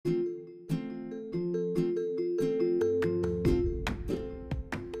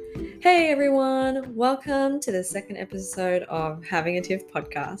Hey everyone, welcome to the second episode of Having a Tiff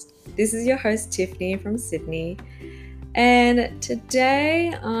podcast. This is your host Tiffany from Sydney, and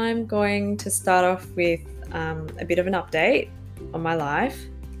today I'm going to start off with a bit of an update on my life.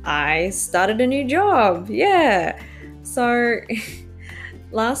 I started a new job, yeah. So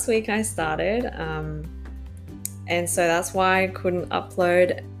last week I started, and so that's why I couldn't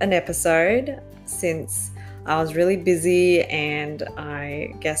upload an episode since I was really busy and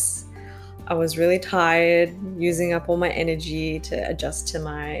I guess I was really tired, using up all my energy to adjust to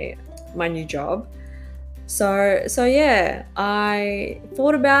my new job. So yeah, I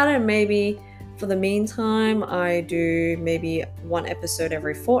thought about it. Maybe for the meantime, I do maybe one episode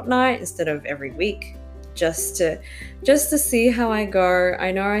every fortnight instead of every week, just to see how I go.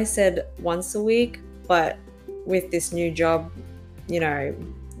 I know I said once a week, but with this new job, you know,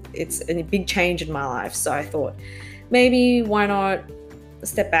 it's a big change in my life. So I thought maybe why not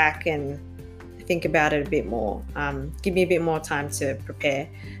step back and think about it a bit more, give me a bit more time to prepare.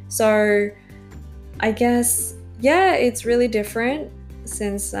 So I guess, yeah, it's really different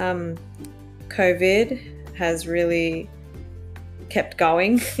since COVID has really kept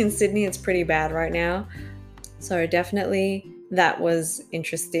going in Sydney. It's pretty bad right now. So definitely that was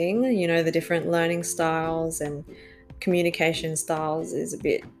interesting. You know, the different learning styles and communication styles is a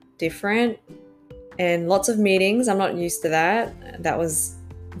bit different. And lots of meetings. I'm not used to that.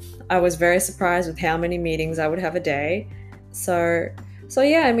 I was very surprised with how many meetings I would have a day. So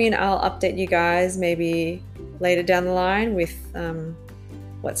yeah, I mean, I'll update you guys maybe later down the line with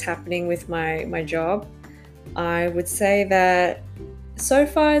what's happening with my job. I would say that so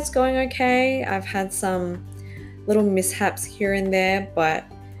far it's going okay. I've had some little mishaps here and there, but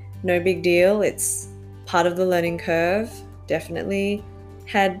no big deal. It's part of the learning curve. Definitely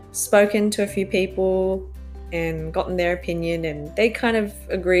had spoken to a few people and gotten their opinion, and they kind of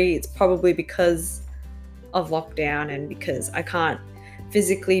agree it's probably because of lockdown and because I can't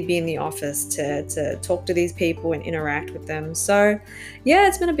physically be in the office to talk to these people and interact with them. So yeah,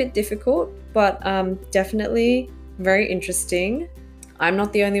 it's been a bit difficult, but definitely very interesting. I'm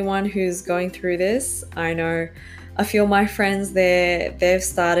not the only one who's going through this. I know a few of my friends they've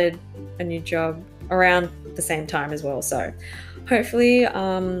started a new job around the same time as well. So hopefully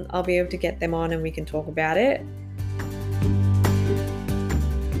I'll be able to get them on and we can talk about it.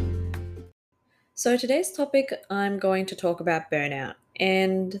 So today's topic, I'm going to talk about burnout.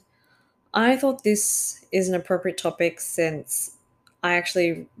 And I thought this is an appropriate topic since I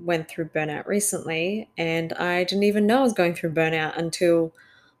actually went through burnout recently and I didn't even know I was going through burnout until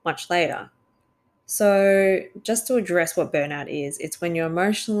much later. So, just to address what burnout is, it's when you're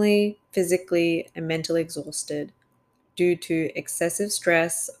emotionally, physically, and mentally exhausted due to excessive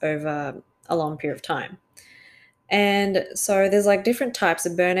stress over a long period of time. And so there's like different types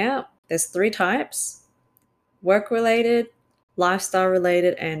of burnout. There's three types: work related, lifestyle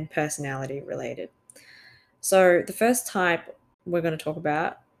related, and personality related. So the first type we're going to talk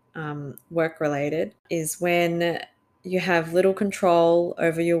about, work related, is when you have little control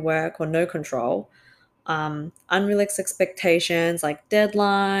over your work or no control, unrealistic expectations like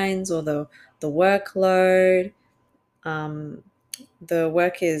deadlines or the workload. Um, the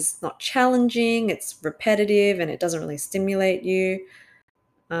work is not challenging, it's repetitive, and it doesn't really stimulate you.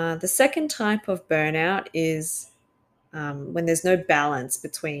 The second type of burnout is when there's no balance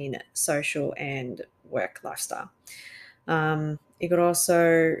between social and work lifestyle. You could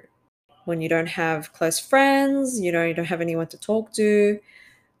also, when you don't have close friends, you don't have anyone to talk to,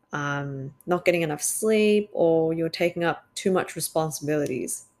 not getting enough sleep, or you're taking up too much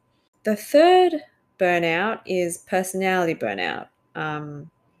responsibilities. The third burnout is personality burnout,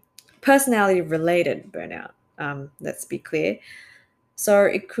 personality related burnout. Let's be clear. So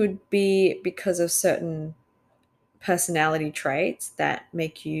it could be because of certain personality traits that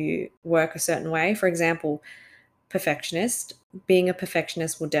make you work a certain way. For example, perfectionist. Being a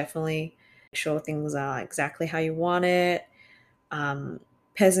perfectionist will definitely make sure things are exactly how you want it.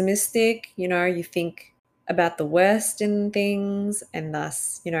 Pessimistic, you think about the worst in things, and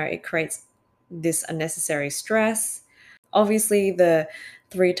thus, it creates this unnecessary stress. Obviously, the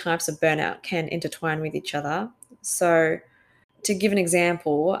three types of burnout can intertwine with each other. So, to give an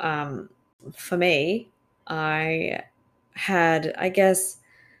example, for me, I had, I guess,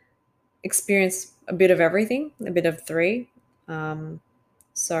 experienced a bit of everything, a bit of three.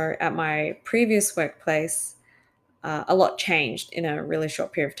 So at my previous workplace, a lot changed in a really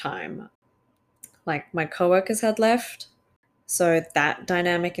short period of time. Like my coworkers had left, so that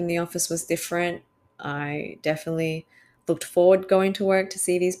dynamic in the office was different. I definitely looked forward going to work to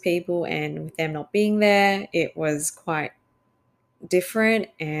see these people, and with them not being there, it was quite different.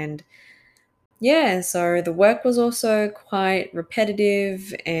 And yeah, so the work was also quite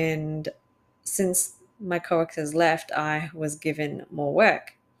repetitive. And since my coworkers left, I was given more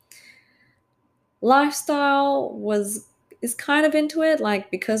work. Lifestyle was is kind of into it, like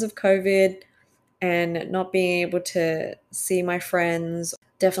because of COVID and not being able to see my friends.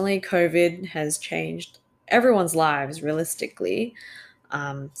 Definitely, COVID has changed everyone's lives realistically.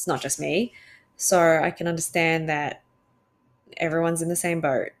 It's not just me. So I can understand that everyone's in the same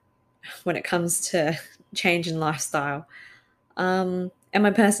boat when it comes to change in lifestyle. And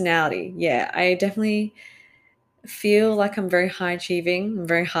my personality. Yeah, I definitely feel like I'm very high achieving. I'm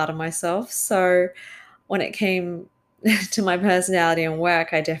very hard on myself. So when it came to my personality and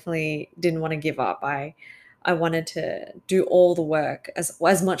work, I definitely didn't want to give up. I wanted to do all the work,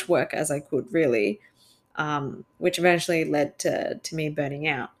 as much work as I could, really, which eventually led to me burning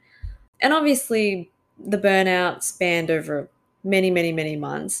out. And obviously, the burnout spanned over many, many, many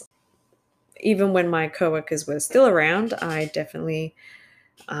months. Even when my coworkers were still around, I definitely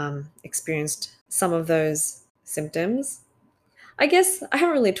experienced some of those symptoms. I guess I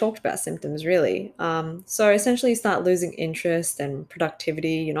haven't really talked about symptoms really. So essentially, you start losing interest and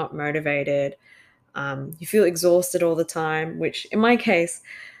productivity. You're not motivated. You feel exhausted all the time, which in my case,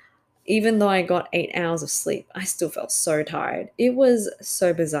 even though I got 8 hours of sleep, I still felt so tired. It was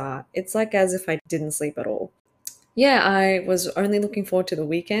so bizarre. It's like as if I didn't sleep at all. Yeah, I was only looking forward to the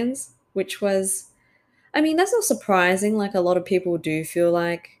weekends, which was, I mean, that's not surprising. Like a lot of people do feel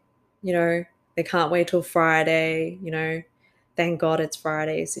like, you know, they can't wait till Friday, thank God it's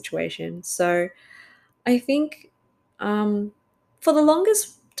Friday situation. So I think for the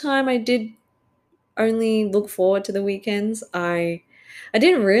longest time I did only look forward to the weekends. I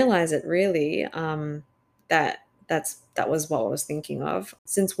didn't realize it really, that was what I was thinking of.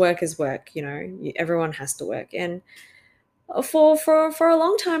 Since work is work, everyone has to work. And for a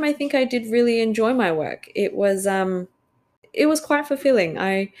long time I think I did really enjoy my work. It was quite fulfilling.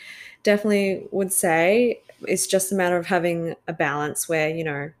 I definitely would say it's just a matter of having a balance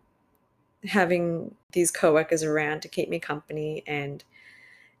where, having these coworkers around to keep me company and,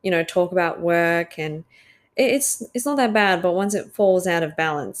 talk about work. And it's not that bad, but once it falls out of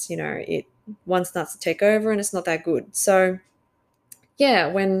balance, it one starts to take over and it's not that good. So yeah,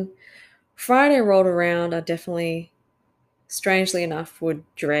 when Friday rolled around, I definitely, strangely enough, would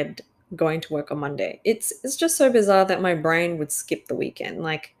dread going to work on Monday. It's just so bizarre that my brain would skip the weekend.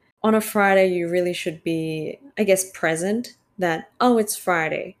 Like on a Friday, you really should be, I guess, present that, oh, it's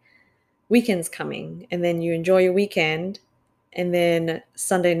Friday, weekend's coming, and then you enjoy your weekend. And then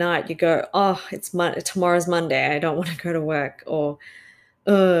Sunday night, you go, oh, tomorrow's Monday. I don't want to go to work, or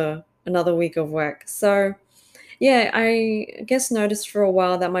another week of work. So yeah, I guess noticed for a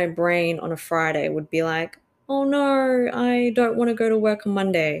while that my brain on a Friday would be like, oh no, I don't want to go to work on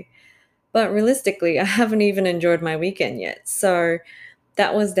Monday. But realistically, I haven't even enjoyed my weekend yet. So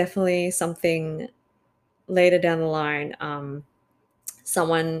that was definitely something later down the line.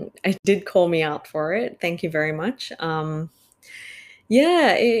 Someone I did call me out for it. Thank you very much.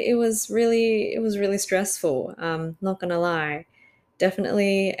 Yeah, it was really stressful. Not gonna lie.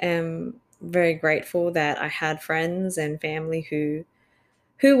 Definitely am very grateful that I had friends and family who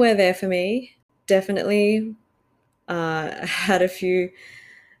were there for me. Definitely had a few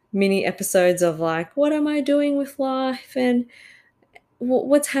mini episodes of like, what am I doing with life, and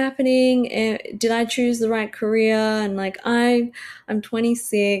what's happening, and did I choose the right career, and like I'm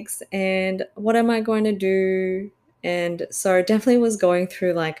 26 and what am I going to do. And so definitely was going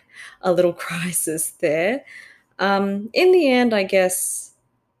through like a little crisis there. In the end, I guess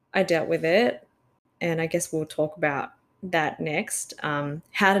I dealt with it, and I guess we'll talk about that next.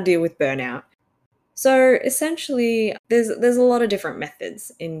 How to deal with burnout. So essentially, there's a lot of different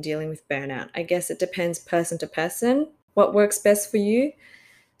methods in dealing with burnout. I guess it depends person to person what works best for you.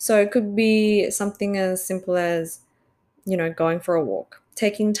 So it could be something as simple as, going for a walk,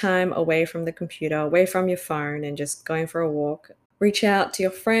 taking time away from the computer, away from your phone, and just going for a walk. Reach out to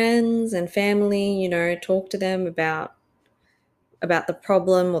your friends and family, talk to them about the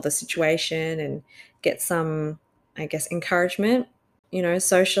problem or the situation, and get some, I guess, encouragement.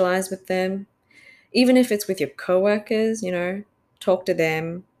 Socialize with them, even if it's with your coworkers. Talk to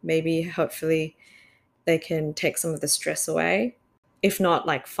them. Maybe, hopefully, they can take some of the stress away. If not,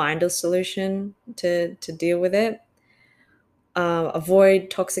 like find a solution to deal with it. Avoid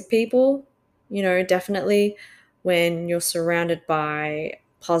toxic people. Definitely when you're surrounded by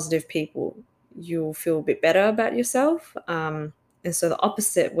positive people, you'll feel a bit better about yourself. And so the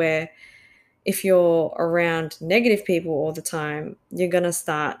opposite, where if you're around negative people all the time, you're going to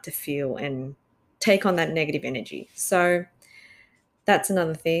start to feel and take on that negative energy. So That's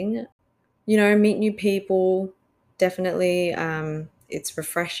another thing. Meet new people. Definitely, it's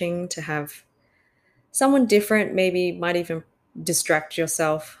refreshing to have someone different. Maybe might even distract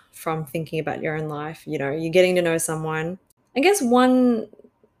yourself from thinking about your own life. You're getting to know someone. I guess one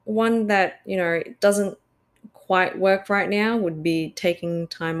that doesn't quite work right now would be taking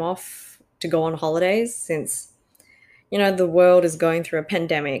time off to go on holidays, since the world is going through a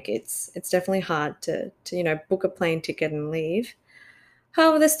pandemic. It's definitely hard to book a plane ticket and leave.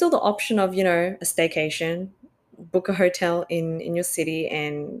 However, there's still the option of a staycation, book a hotel in your city,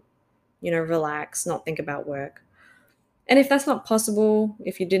 and relax, not think about work. And if that's not possible,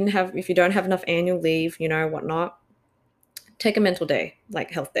 if you don't have enough annual leave, whatnot, take a mental day,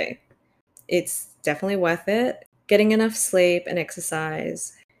 like health day. It's definitely worth it. Getting enough sleep and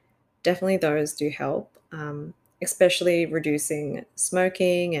exercise, definitely those do help, especially reducing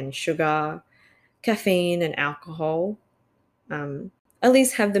smoking and sugar, caffeine, and alcohol. Um, at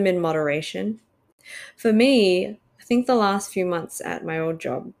least have them in moderation. For me, I think the last few months at my old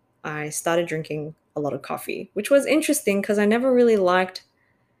job, I started drinking a lot of coffee, which was interesting because I never really liked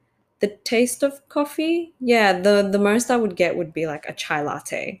the taste of coffee. Yeah, the most I would get would be like a chai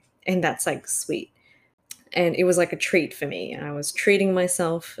latte, and that's like sweet. And it was like a treat for me. I was treating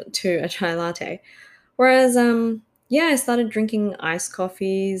myself to a chai latte. Whereas yeah, I started drinking iced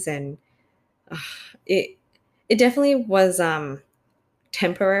coffees, and uh, it it definitely was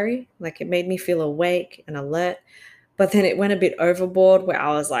temporary. Like, it made me feel awake and alert, but then it went a bit overboard where I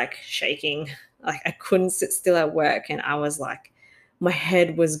was like shaking. Like, I couldn't sit still at work, and I was like, my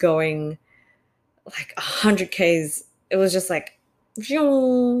head was going like 100 Ks. It was just like,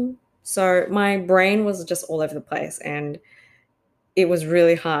 phew. So my brain was just all over the place, and it was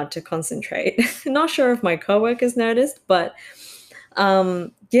really hard to concentrate. Not sure if my coworkers noticed, but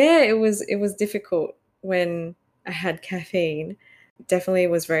yeah, it was difficult when I had caffeine. Definitely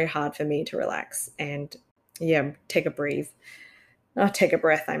was very hard for me to relax and, yeah, take a breathe. Take a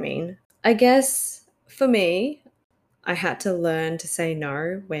breath, I mean. I guess for me, I had to learn to say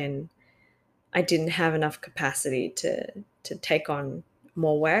no when I didn't have enough capacity to take on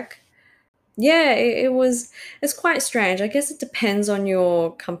more work. Yeah, it's quite strange. I guess it depends on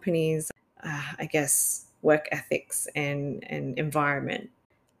your company's, I guess, work ethics and environment.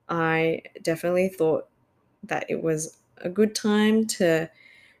 I definitely thought that it was a good time to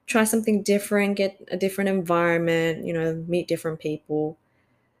try something different, get a different environment, meet different people.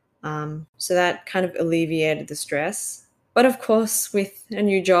 So that kind of alleviated the stress. But of course, with a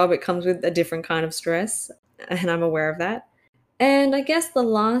new job, it comes with a different kind of stress, and I'm aware of that. And I guess the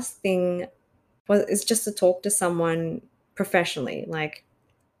last thing is just to talk to someone professionally, like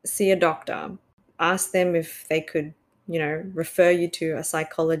see a doctor, ask them if they could, refer you to a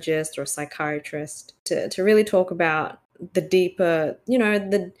psychologist or a psychiatrist to really talk about the deeper,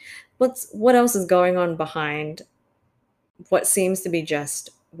 what else is going on behind what seems to be just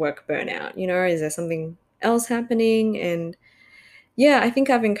work burnout. Is there something else happening? And yeah, I think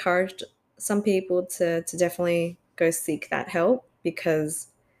I've encouraged some people to definitely go seek that help, because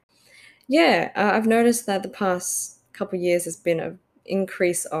yeah, I've noticed that the past couple years has been an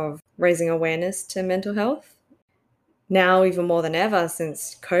increase of raising awareness to mental health. Now, even more than ever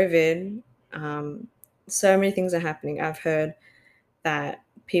since COVID, um, so many things are happening. I've heard that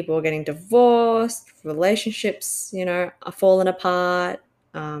people are getting divorced, relationships, are falling apart,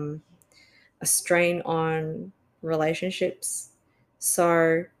 um, a strain on relationships.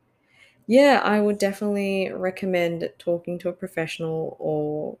 So, yeah, I would definitely recommend talking to a professional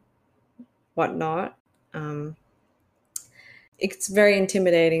or whatnot. Um, it's very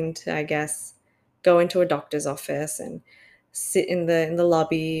intimidating to, I guess, go into a doctor's office and sit in the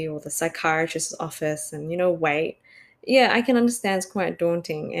lobby or the psychiatrist's office and wait. Yeah, I can understand it's quite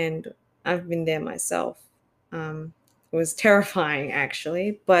daunting, and I've been there myself. It was terrifying,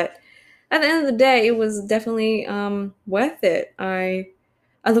 actually, but at the end of the day, it was definitely worth it. I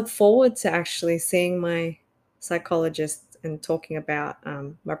look forward to actually seeing my psychologist and talking about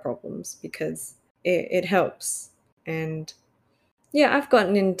my problems, because it helps. And yeah, I've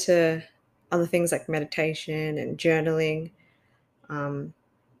gotten into other things like meditation and journaling. Um,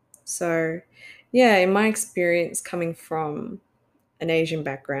 so, yeah, in my experience coming from an Asian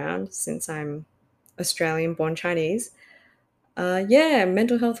background, since I'm Australian born Chinese, yeah,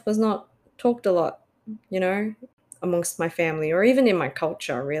 mental health was not talked a lot, you know, amongst my family or even in my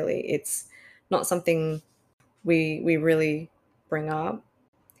culture, really. It's not something we really bring up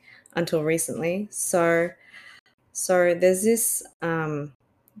until recently. So there's this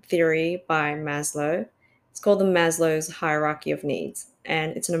theory by Maslow. It's called the Maslow's hierarchy of needs,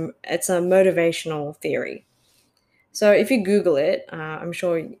 and it's a motivational theory. So if you Google it, I'm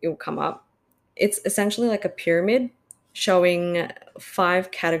sure it'll come up. It's essentially like a pyramid showing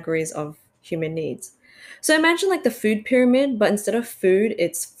 5 categories of human needs. So imagine like the food pyramid, but instead of food,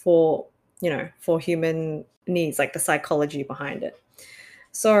 it's for, for human needs, like the psychology behind it.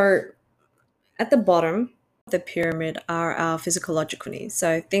 So at the bottom of the pyramid are our physiological needs.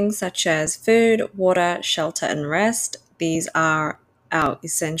 So things such as food, water, shelter, and rest. These are our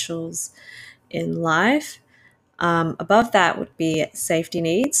essentials in life. Above that would be safety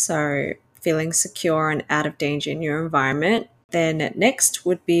needs, so feeling secure and out of danger in your environment. Then next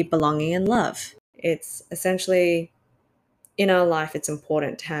would be belonging and love. It's essentially in our life, it's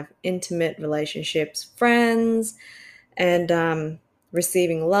important to have intimate relationships, friends, and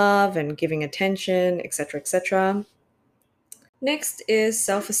receiving love and giving attention, etc., etc. Next is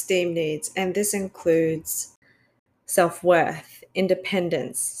self esteem needs, and this includes self worth,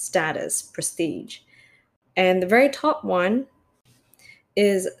 independence, status, prestige. And the very top one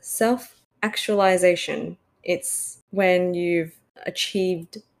is self actualization. It's when you've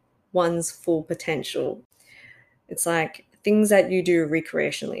achieved one's full potential. It's like things that you do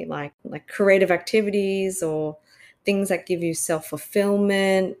recreationally, like creative activities or things that give you self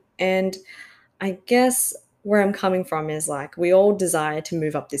fulfillment. And I guess where I'm coming from is like we all desire to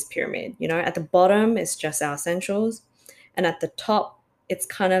move up this pyramid. At the bottom, it's just our essentials. And at the top, it's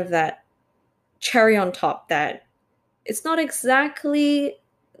kind of that cherry on top that it's not exactly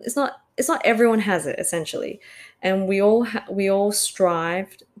it's not everyone has it essentially, and we all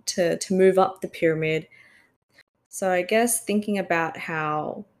strive to move up the pyramid. So I guess thinking about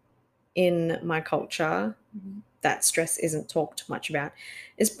how in my culture that stress isn't talked much about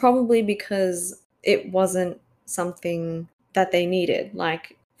is probably because it wasn't something that they needed.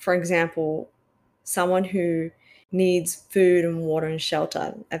 Like, for example, someone who needs food and water and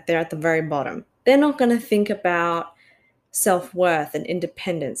shelter, they're at the very bottom. They're not going to think about self-worth and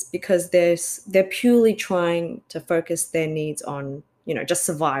independence because they're purely trying to focus their needs on, just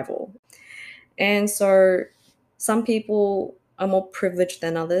survival. And so some people are more privileged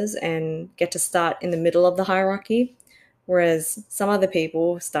than others and get to start in the middle of the hierarchy, whereas some other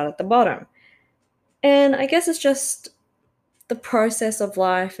people start at the bottom. And I guess it's just the process of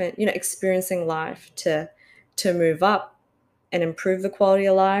life and, experiencing life to move up and improve the quality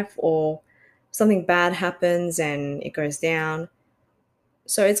of life, or something bad happens and it goes down.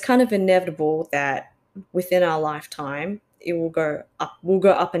 So it's kind of inevitable that within our lifetime it will go up. We'll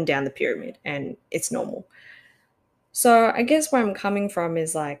go up and down the pyramid, and it's normal. So I guess where I'm coming from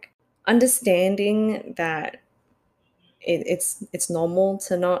is like understanding that it's normal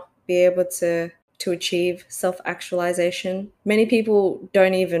to not be able to achieve self actualization. Many people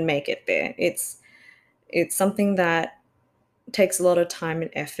don't even make it there. It's something that takes a lot of time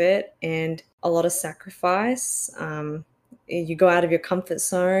and effort and a lot of sacrifice. You go out of your comfort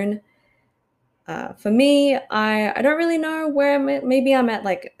zone. For me, I don't really know where maybe I'm at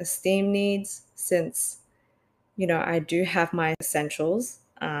like esteem needs, since I do have my essentials,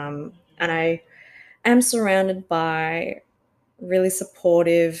 and I am surrounded by really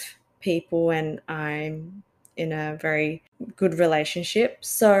supportive people, and I'm in a very good relationship.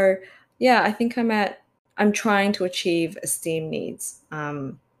 So yeah, I think I'm trying to achieve esteem needs,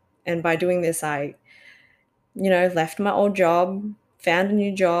 and by doing this, I left my old job, found a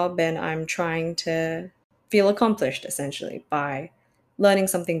new job, and I'm trying to feel accomplished essentially by learning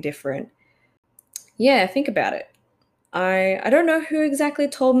something different. Yeah, think about it. I don't know who exactly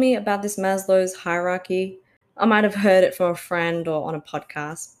told me about this Maslow's hierarchy. I might have heard it from a friend or on a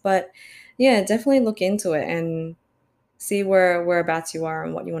podcast, but yeah, definitely look into it and see whereabouts you are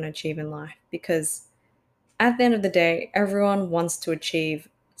and what you want to achieve in life, because at the end of the day, everyone wants to achieve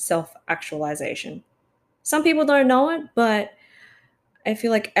self-actualization. Some people don't know it, but I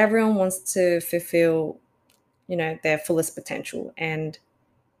feel like everyone wants to fulfill, their fullest potential. And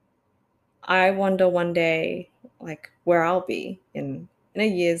I wonder one day, like, where I'll be in a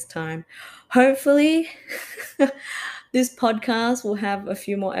year's time. Hopefully, this podcast will have a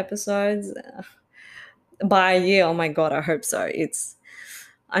few more episodes by a year. Oh my god, I hope so.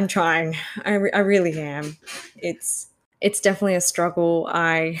 I'm trying. I really am. It's it's definitely a struggle.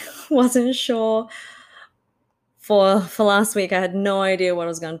 I wasn't sure for last week. I had no idea what I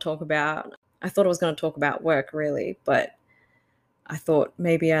was going to talk about. I thought I was going to talk about work really, but I thought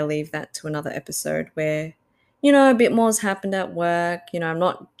maybe I leave that to another episode where, a bit more has happened at work. I'm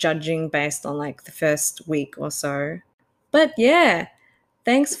not judging based on like the first week or so. But yeah,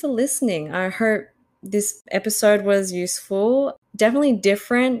 thanks for listening. I hope this episode was useful. Definitely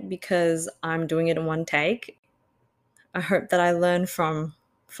different because I'm doing it in one take. I hope that I learned from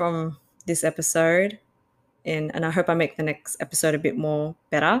this episode. and I hope I make the next episode a bit more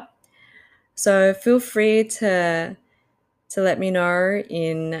better. So feel free to let me know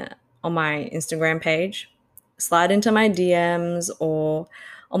in on my Instagram page. Slide into my DMs or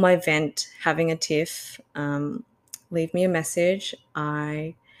on my vent having a tiff. Leave me a message.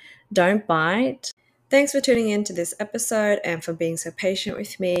 I don't bite. Thanks for tuning in to this episode and for being so patient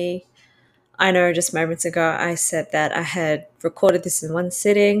with me. I know just moments ago I said that I had recorded this in one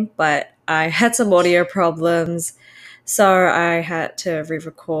sitting, but I had some audio problems, so I had to re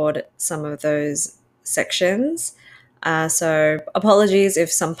record some of those sections. So apologies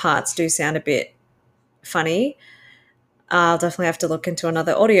if some parts do sound a bit funny. I'll definitely have to look into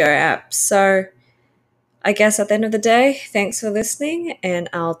another audio app. So I guess at the end of the day, thanks for listening, and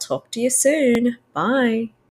I'll talk to you soon. Bye.